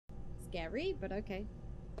scary, but okay.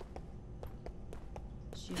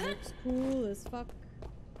 She looks cool as fuck.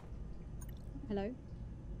 Hello.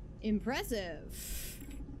 Impressive.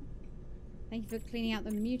 Thank you for cleaning out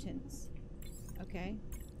the mutants. Okay.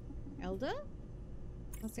 Elder?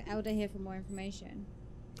 Let's get Elder here for more information.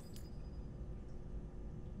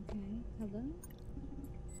 Okay, hello.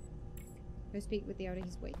 Go speak with the Elder,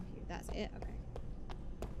 he's waiting for you. That's it? Okay.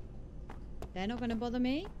 They're not gonna bother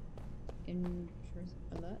me?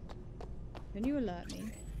 Alert? Can you alert me?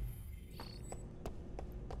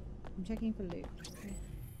 I'm checking for loot. Okay.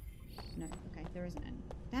 No, okay, there isn't any.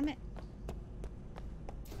 Damn it!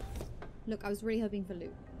 Look, I was really hoping for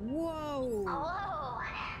loot. Whoa! Whoa!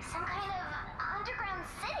 Some kind of underground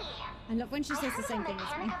city! I love when she says the same thing as me.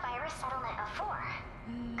 I've heard of a virus settlement before.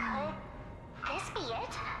 Could this be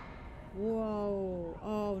it? Whoa.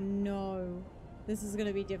 Oh no. This is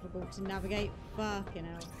gonna be difficult to navigate. Fucking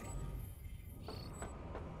hell.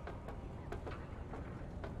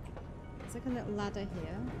 It's like a little ladder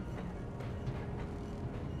here.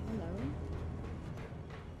 Hello.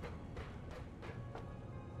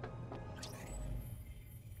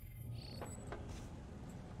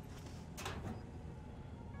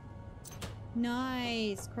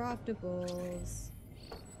 Nice! Craftables.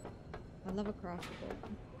 I love a craftable.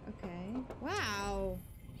 Okay. Wow!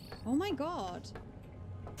 Oh my god.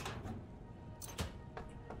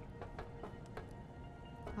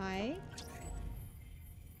 Hi.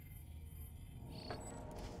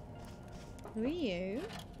 Who are you?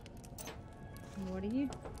 What are you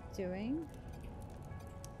doing?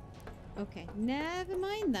 Okay, never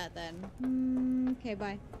mind that then. Okay,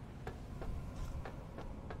 bye.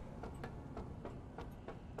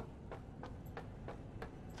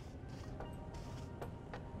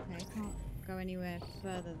 Okay, can't go anywhere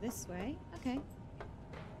further this way. Okay.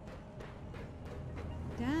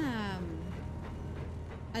 Damn.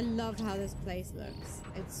 I love how this place looks.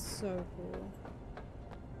 It's so cool.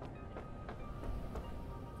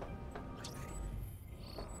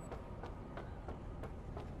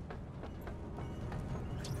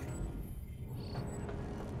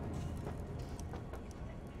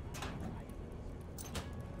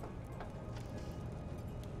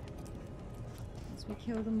 Once we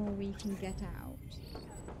kill them all, we can get out.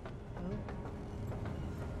 Oh.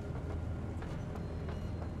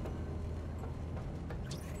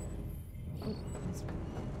 Oh, that's right.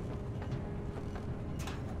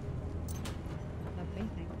 Lovely,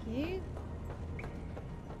 thank you.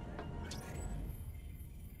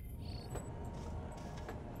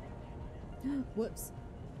 Whoops.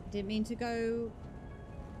 Didn't mean to go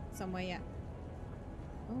somewhere yet.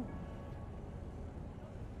 Oh.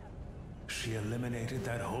 She eliminated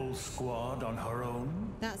that whole squad on her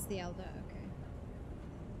own? That's the Elder, okay.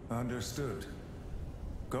 Understood.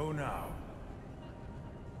 Go now.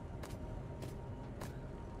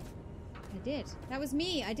 I did. That was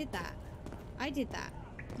me. I did that. I did that.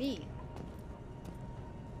 Me.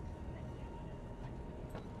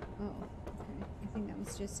 Oh, okay. I think that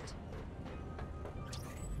was just...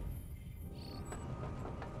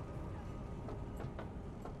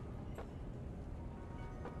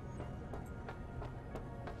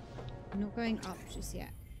 I'm not going up just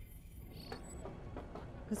yet.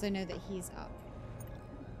 Because I know that he's up.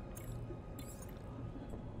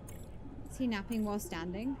 Is he napping while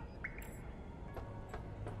standing?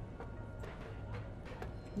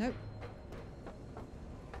 Nope.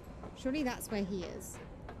 Surely that's where he is.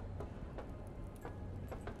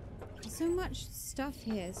 There's so much stuff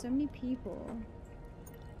here. So many people.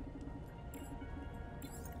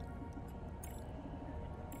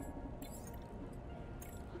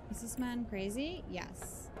 Is this man crazy?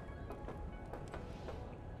 Yes.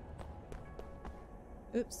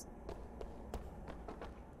 Oops.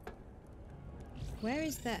 Where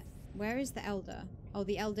is the Elder? Oh,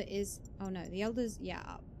 the Elder is... Oh no, the Elder's... Yeah,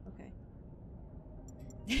 up.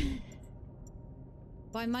 Okay.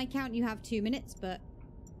 By my count, you have 2 minutes, but...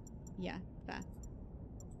 Yeah, fair.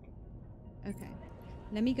 Okay.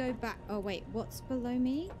 Let me go back... Oh, wait. What's below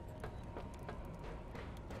me?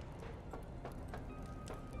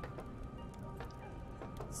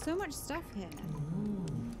 So much stuff here.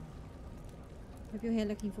 Hope you're here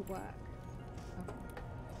looking for work. Okay.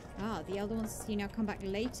 Ah, the Elder wants to see you now. Come back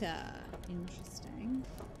later. Interesting.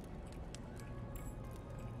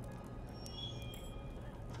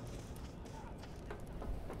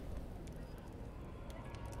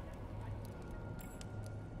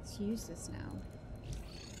 Let's use this now.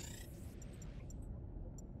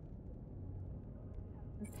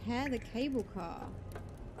 Repair the cable car.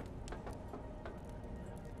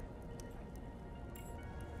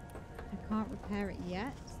 I can't repair it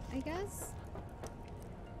yet, I guess.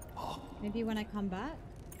 Oh, Maybe when I come back?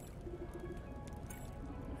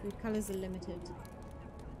 Food colors are limited.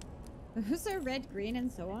 Also red, green,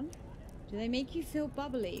 and so on. Do they make you feel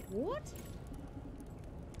bubbly? What?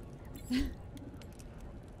 You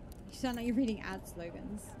sound like you're reading ad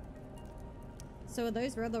slogans. So are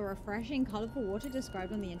those rather refreshing, colorful water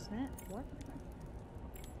described on the internet? What?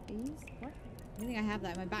 These? What? I don't think I have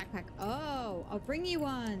that in my backpack. Oh, I'll bring you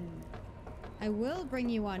one. I will bring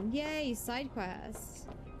you one. Yay, side quest.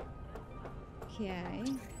 Okay.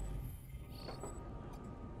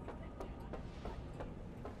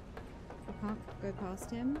 I can't go past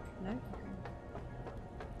him. No. Okay.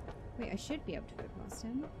 Wait, I should be able to go past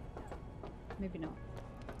him. Maybe not.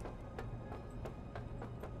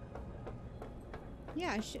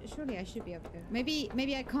 Yeah, surely I should be able to go.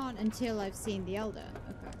 Maybe I can't until I've seen the Elder.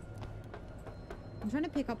 Okay. I'm trying to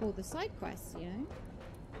pick up all the side quests, you know?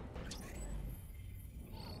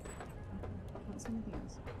 Can't see anything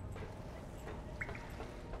else.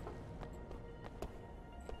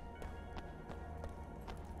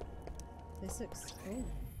 This looks... Oh.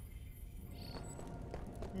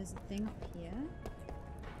 There's a thing up here.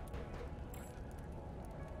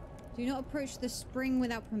 Do not approach the spring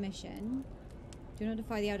without permission. Do not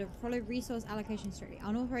defy the Elder. Follow resource allocation strictly.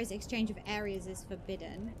 Unauthorized exchange of areas is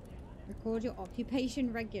forbidden. Record your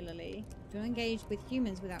occupation regularly. Do not engage with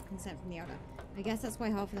humans without consent from the Elder. I guess that's why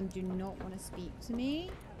half of them do not want to speak to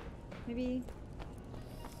me. Maybe...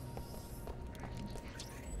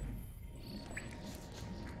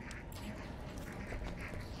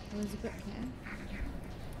 Oh, there's a book here.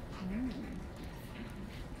 Oh.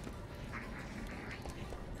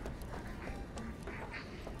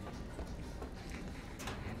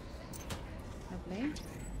 Lovely.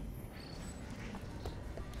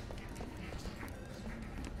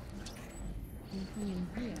 Anything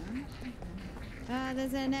in here? Okay. Ah,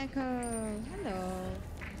 there's an echo. Hello.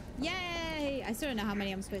 Yay! I still don't know how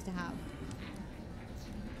many I'm supposed to have.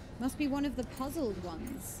 Must be one of the puzzled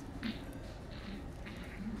ones.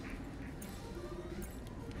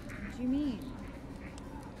 What do you mean?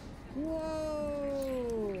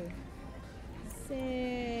 Whoa!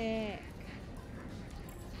 Sick.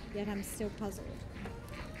 Yet I'm still puzzled.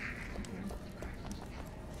 Okay.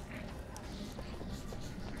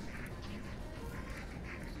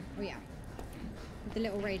 Oh yeah. With the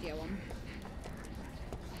little radio on.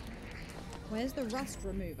 Where's the rust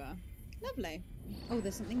remover? Lovely. Oh,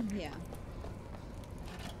 there's something here.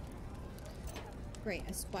 Great,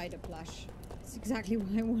 a spider plush. That's exactly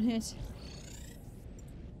what I wanted.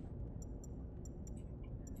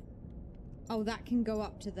 Oh, that can go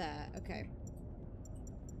up to there. Okay.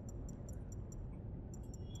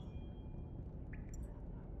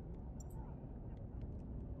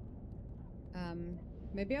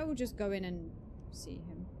 Maybe I will just go in and see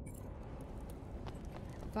him.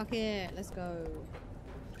 Fuck it, let's go.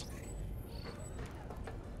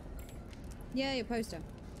 Yeah, your poster.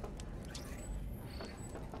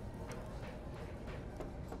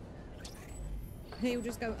 He'll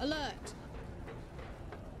just go, alert!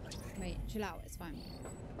 Wait, chill out, it's fine.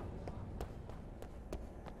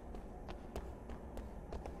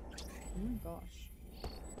 Oh my gosh.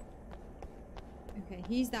 Okay,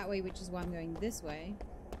 he's that way, which is why I'm going this way.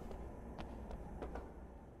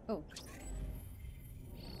 Oh.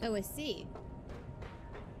 Oh, I see.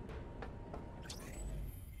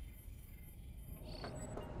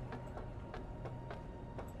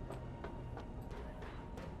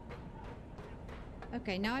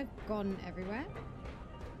 Okay, now I've gone everywhere.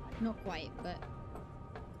 Not quite, but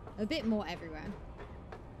a bit more everywhere.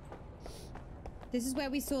 This is where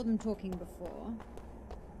we saw them talking before.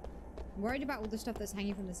 I'm worried about all the stuff that's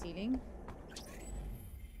hanging from the ceiling.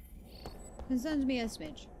 Concerns me a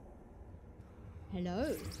smidge.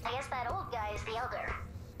 Hello. I guess that old guy is the Elder.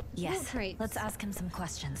 Yes, let's ask him some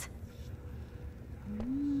questions.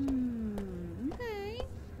 Okay.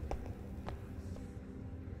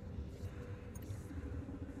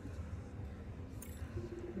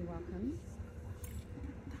 You're welcome.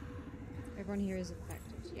 Everyone here is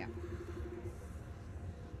affected, yeah.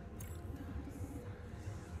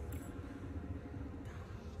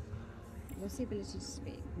 What's the ability to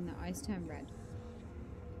speak? And the eyes turn red.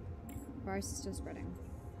 Virus is still spreading.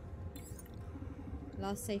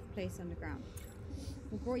 Last safe place underground.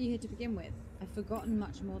 What brought you here to begin with? I've forgotten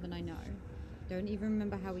much more than I know. Don't even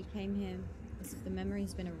remember how we came here, as if the memory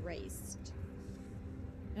has been erased.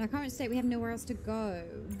 In our current state, we have nowhere else to go.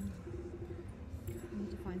 I need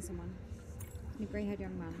to find someone. A grey-haired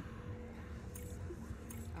young man.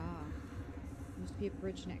 Ah. There must be a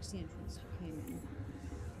bridge next to the entrance you came in.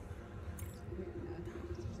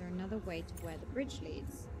 Is there another way to where the bridge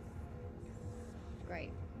leads?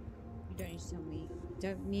 Great. You don't need to tell me.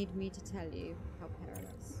 Don't need me to tell you how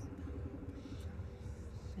perilous.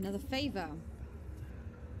 Another favor.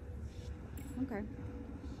 Okay.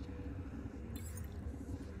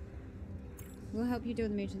 We'll help you deal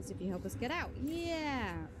with the mutants if you help us get out.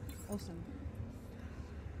 Yeah! Awesome.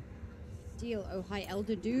 Deal, oh hi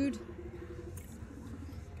elder dude.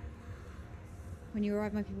 When you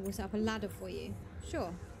arrive, my people will set up a ladder for you.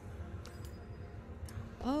 Sure.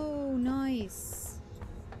 Oh, nice.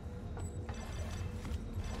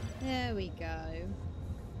 There we go.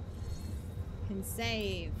 Can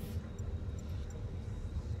save.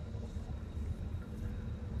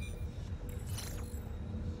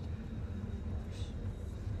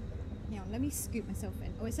 Now, let me scoop myself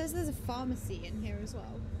in. Oh, it says there's a pharmacy in here as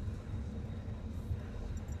well.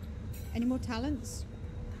 Any more talents?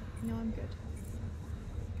 No, I'm good.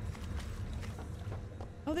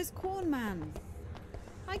 Oh, there's Corn Man.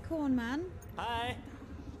 Hi, Corn Man. Hi.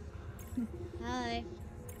 Hi.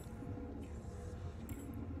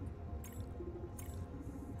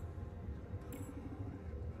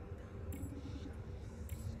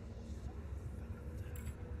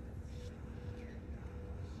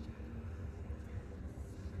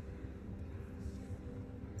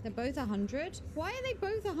 They're both 100? Why are they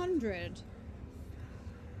both 100?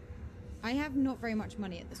 I have not very much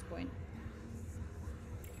money at this point.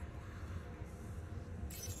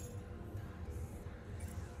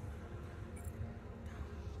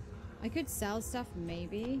 I could sell stuff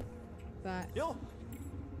maybe, but... Yo.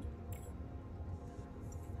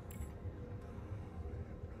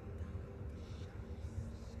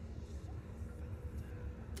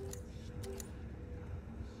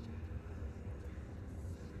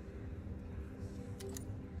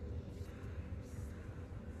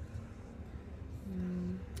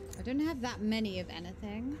 I don't have that many of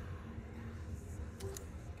anything.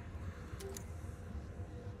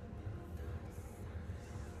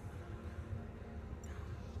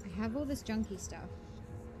 I have all this junky stuff.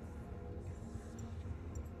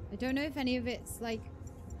 I don't know if any of it's, like,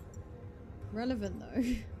 relevant, though.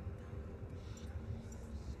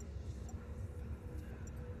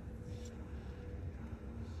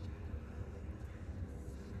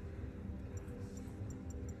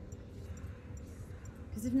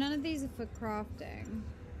 Because if none of these are for crafting...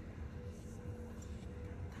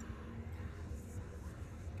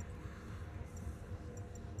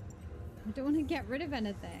 I don't want to get rid of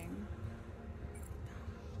anything.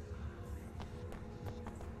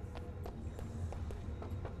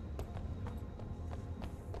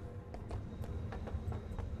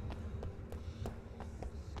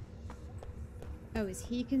 Oh, is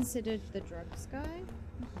he considered the drugs guy?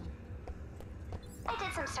 I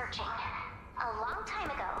did some searching. A long time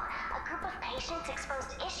ago, a group of patients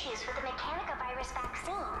exposed issues with the mechanicovirus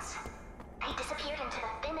vaccines. They disappeared into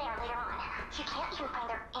the thin air later on. You can't even find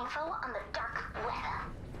their info on the dark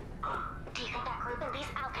web. Do you think that group and these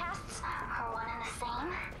outcasts are one and the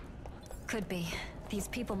same? Could be. These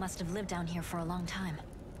people must have lived down here for a long time.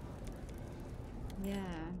 Yeah.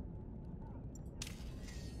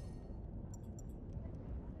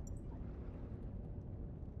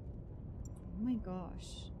 Oh my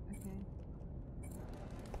gosh. Okay.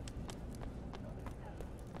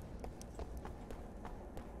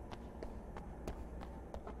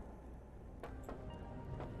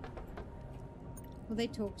 Will they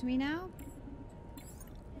talk to me now?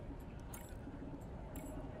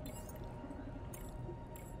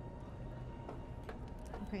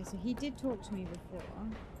 Okay, so he did talk to me before.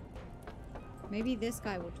 Maybe this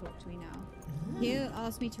guy will talk to me now. He'll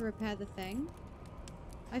ask me to repair the thing.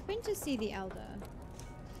 I've been to see the Elder.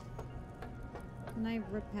 Can I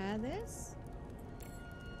repair this?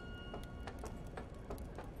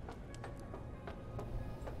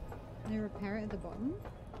 Can I repair it at the bottom?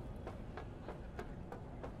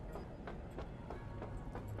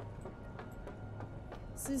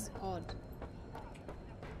 This is odd.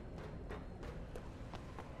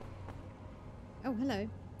 Oh, hello.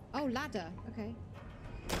 Oh, ladder. Okay.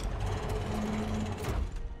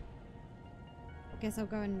 Guess I'll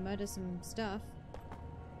go and murder some stuff.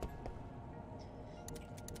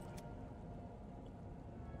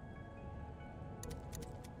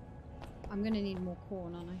 I'm gonna need more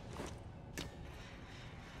corn, aren't I?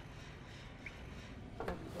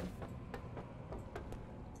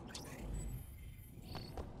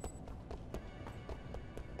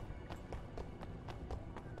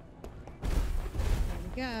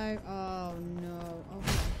 Go. Oh no. Oh.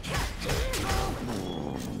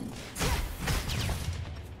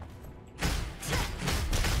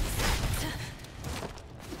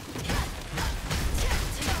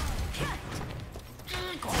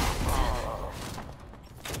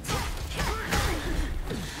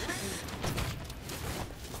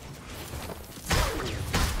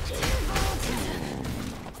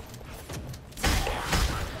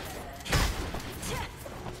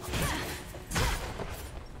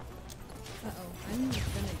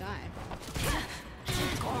 die.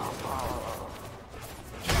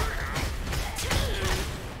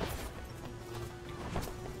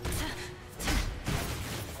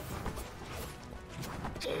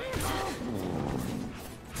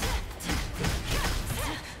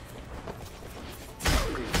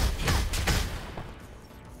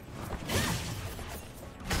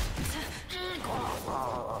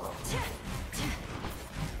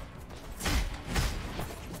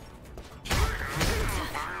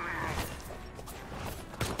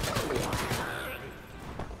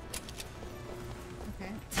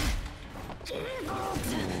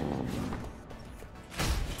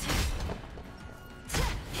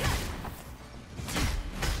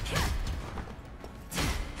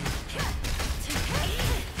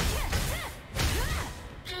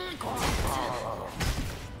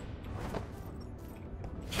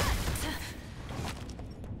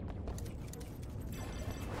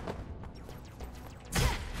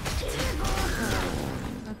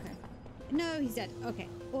 He's dead. Okay,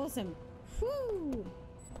 awesome. Whew.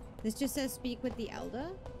 This just says speak with the elder.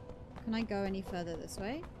 Can I go any further this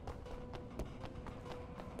way?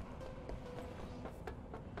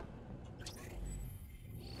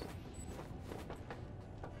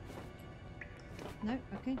 No?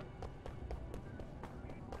 Okay.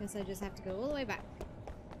 Guess I just have to go all the way back.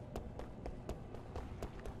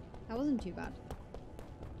 That wasn't too bad.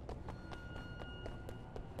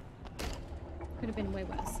 Could have been way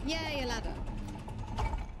worse. Yay, a ladder.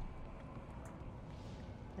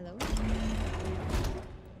 Hello?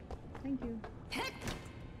 Thank you.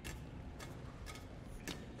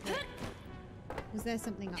 Was there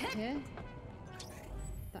something up here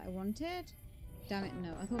that I wanted? Damn it,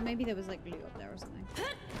 no. I thought maybe there was like glue up there or something.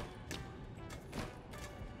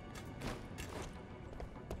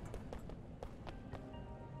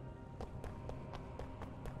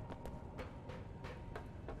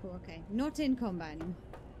 Cool, okay. Not in combat anymore.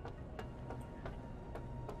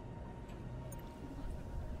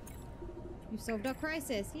 You've solved our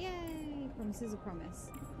crisis. Yay! Promise is a promise.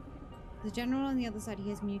 The general on the other side, he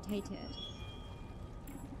has mutated.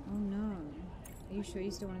 Oh no. Are you sure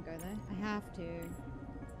you still want to go there? I have to.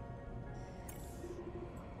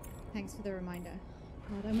 Thanks for the reminder.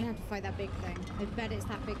 God, I'm gonna have to fight that big thing. I bet it's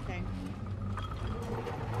that big thing.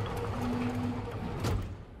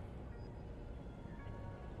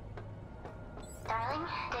 Darling,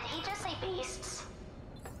 did he just say beasts?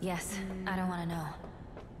 Yes, I don't want to know.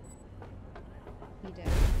 He did.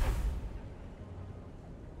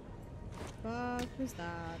 What was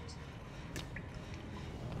that?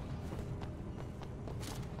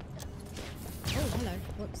 Oh, hello.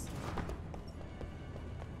 Whoops.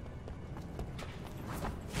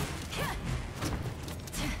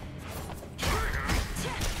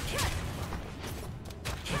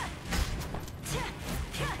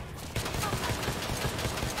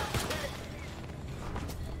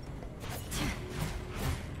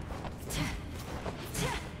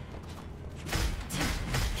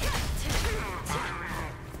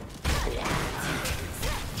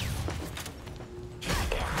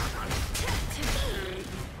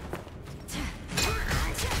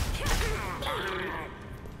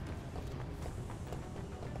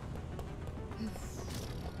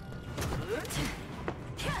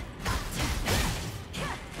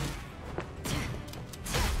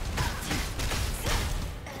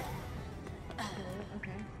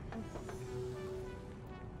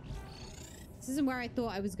 This isn't where I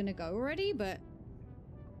thought I was gonna go already, but...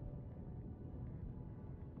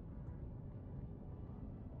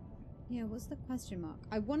 Yeah, what's the question mark?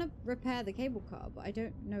 I want to repair the cable car, but I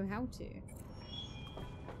don't know how to.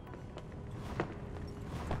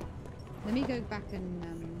 Let me go back and,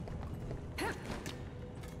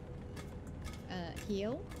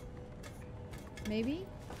 heal? Maybe?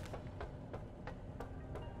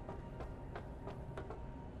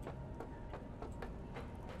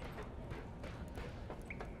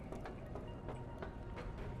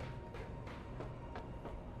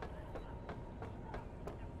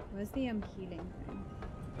 Where's the healing thing?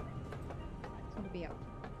 It's gotta be up.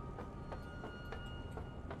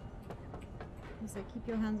 So keep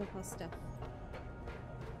your hands off our stuff.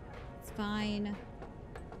 It's fine.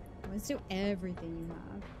 Let's do everything you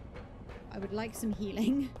have. I would like some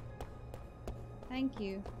healing. Thank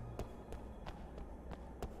you.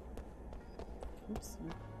 Oops.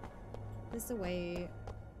 This away.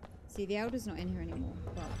 See, the Elder's not in here anymore,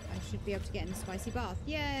 but I should be able to get in a spicy bath.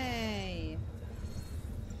 Yay!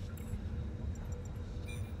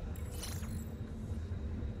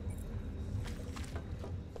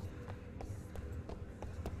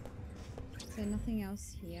 So nothing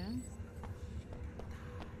else here.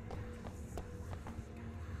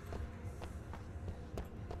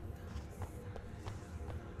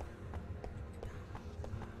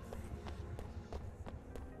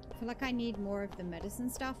 feel like I need more of the medicine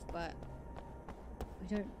stuff, but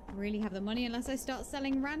I don't really have the money unless I start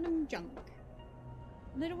selling random junk.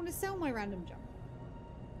 And I don't want to sell my random junk.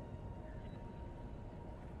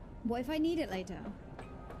 What if I need it later?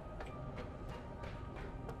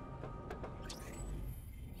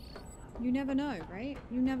 You never know, right?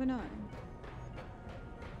 You never know.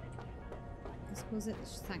 Let's call it the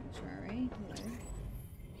sanctuary. Hello.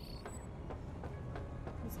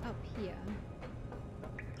 It's up here.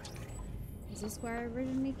 Is this where I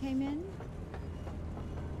originally came in?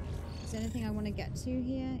 Is there anything I want to get to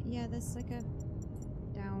here? Yeah, there's like a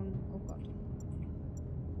down. Oh god.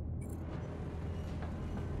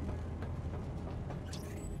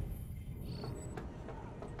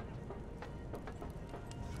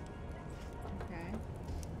 Okay.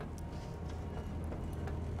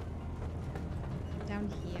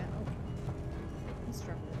 Down here. Oh. I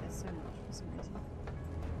struggle with this so much for some reason.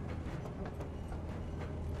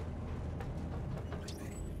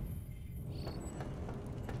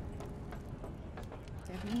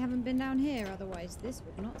 Definitely haven't been down here, otherwise this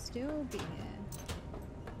would not still be here.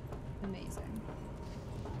 Amazing.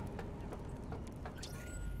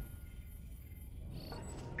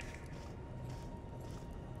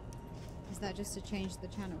 Is that just to change the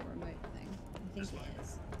channel remote thing? I think it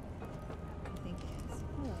is. I think it is.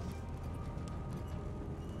 Hello.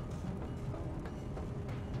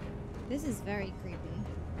 This is very creepy.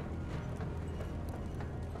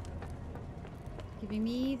 Giving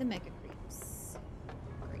me the mega creeps.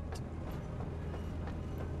 Great.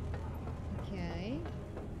 Okay.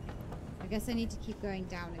 I guess I need to keep going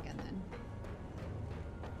down again then.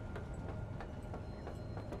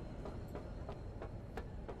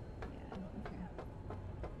 Yeah, okay.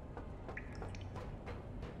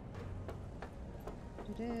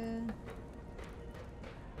 Ta-da.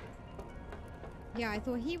 Yeah, I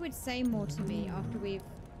thought he would say more to me after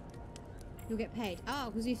you'll get paid.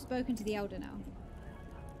 Oh, because we've spoken to the elder now.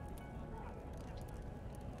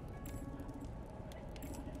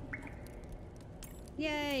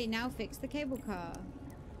 Yay, now fix the cable car.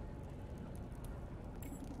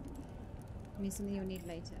 Give me something you'll need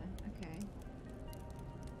later. Okay.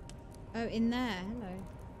 Oh, in there. Hello.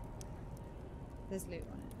 There's loot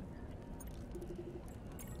on it.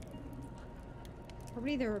 Okay.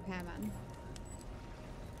 Probably the repairman.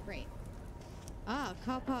 Great. Ah,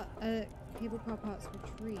 cable car parts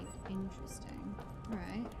retrieved. Interesting.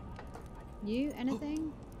 Alright. You,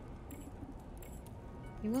 anything?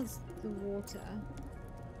 He wants the water.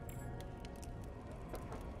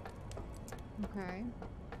 Okay.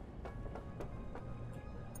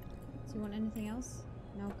 Do you want anything else?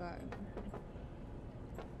 No, go.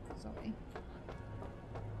 Sorry.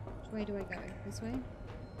 Which way do I go? This way?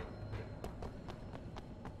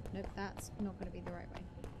 Nope, that's not going to be the right way.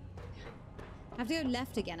 I have to go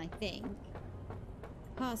left again, I think.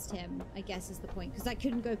 Past him, I guess, is the point. Because I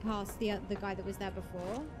couldn't go past the guy that was there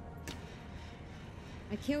before.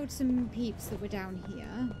 I killed some peeps that were down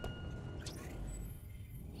here.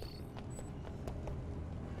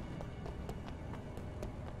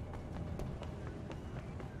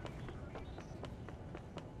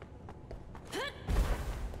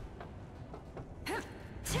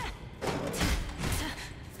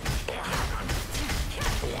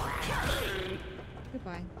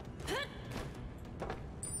 Goodbye. Oh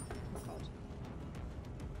god.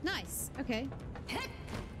 Nice. Okay.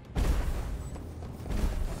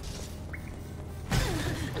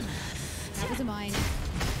 That was a mine.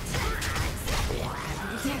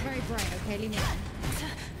 It's not very bright, okay? Leave me alone.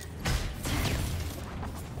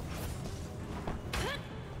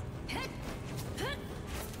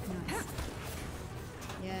 Nice.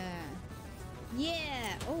 Yeah.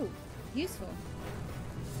 Yeah! Oh, useful.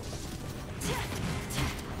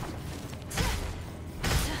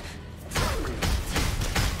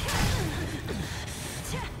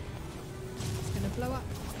 It's gonna blow up.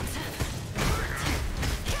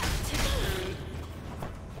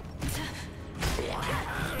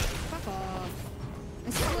 Fuck off. I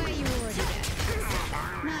swear you were already dead.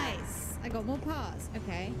 Nice. I got more parts.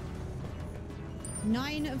 Okay.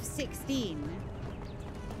 9 of 16.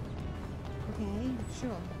 Okay,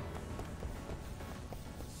 sure.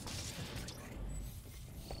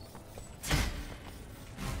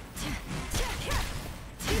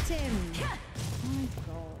 Hit him! My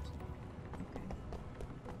god.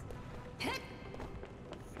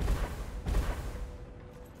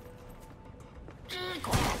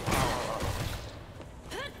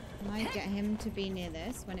 Might get him to be near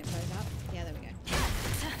this when it blows up. Yeah, there we go.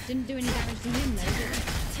 Didn't do any damage to him though, did it?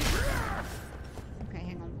 Okay,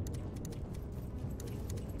 hang on.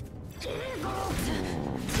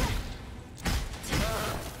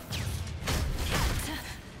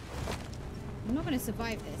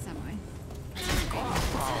 survive this, am I?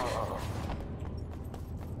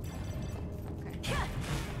 Okay.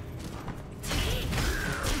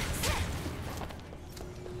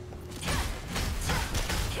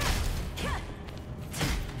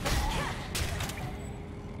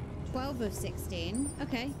 12 of 16.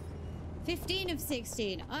 Okay. 15 of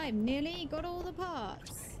 16. I've nearly got all the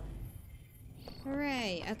parts.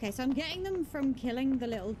 Hooray. Okay, so I'm getting them from killing the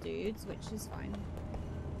little dudes, which is fine.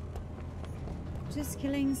 Just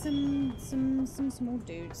killing some small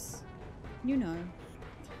dudes. You know.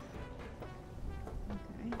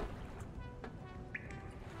 Okay.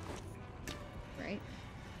 Great.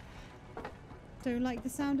 Don't like the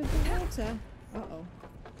sound of the water. Uh-oh.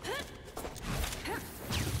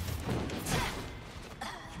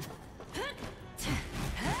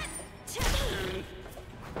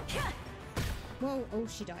 Whoa, oh,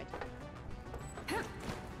 she died.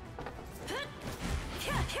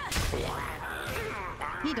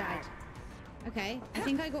 He died. Okay, I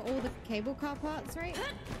think I got all the cable car parts right.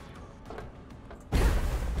 Oh,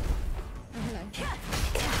 hello.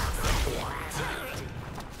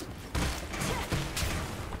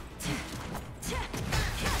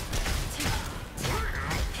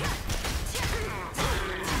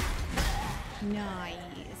 Nice.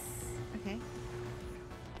 Okay.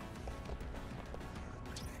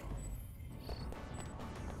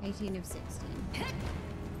 $18 of 16. Okay.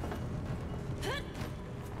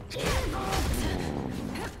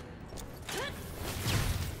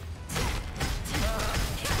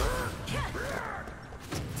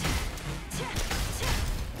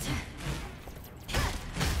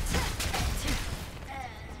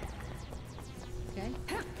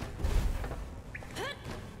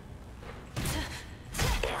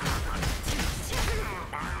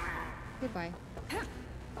 Goodbye.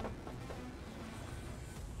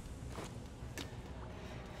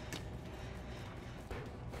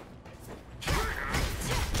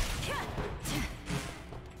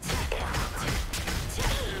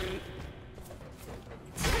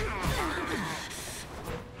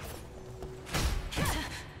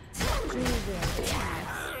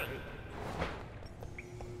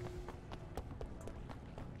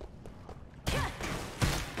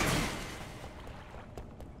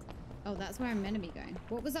 Oh, that's where I'm meant to be going.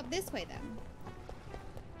 What was up this way then?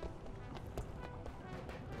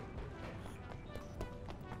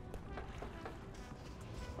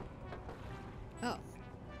 Oh,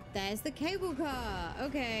 there's the cable car.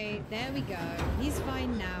 Okay, there we go. He's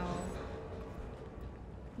fine now.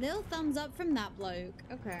 Little thumbs up from that bloke.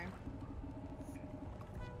 Okay.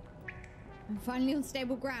 I'm finally on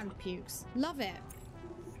stable ground, Pukes. Love it.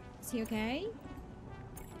 Is he okay?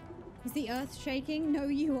 Is the earth shaking? No,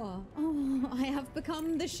 you are. Oh, I have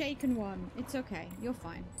become the shaken one. It's okay. You're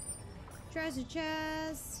fine. Treasure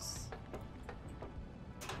chest.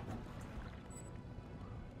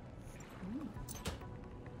 Ooh.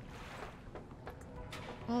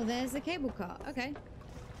 Oh, there's the cable car. Okay.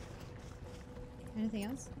 Anything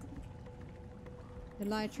else? The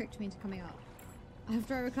liar tricked me into coming up.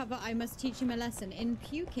 After I recover, I must teach him a lesson in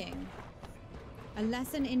puking. A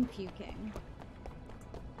lesson in puking.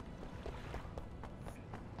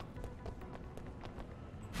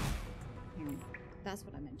 That's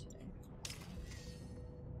what I meant to do.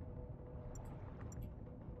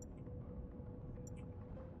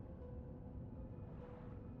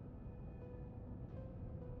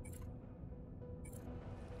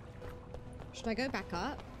 Should I go back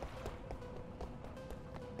up?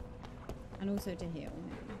 And also to heal,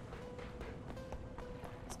 maybe.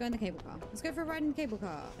 Let's go in the cable car. Let's go for a ride in the cable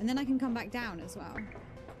car. And then I can come back down as well. Can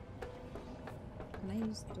I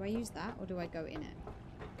use... Do I use that or do I go in it?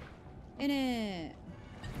 In it!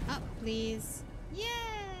 Up, please. Yeah!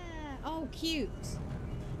 Oh, cute.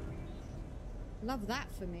 Love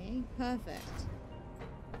that for me. Perfect.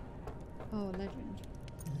 Oh, legend.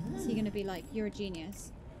 Is he gonna be like, you're a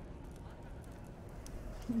genius?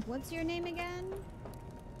 What's your name again?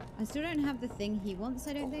 I still don't have the thing he wants,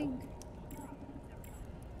 I don't think.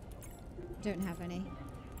 Don't have any.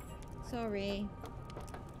 Sorry.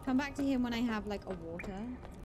 Come back to him when I have, like, a water.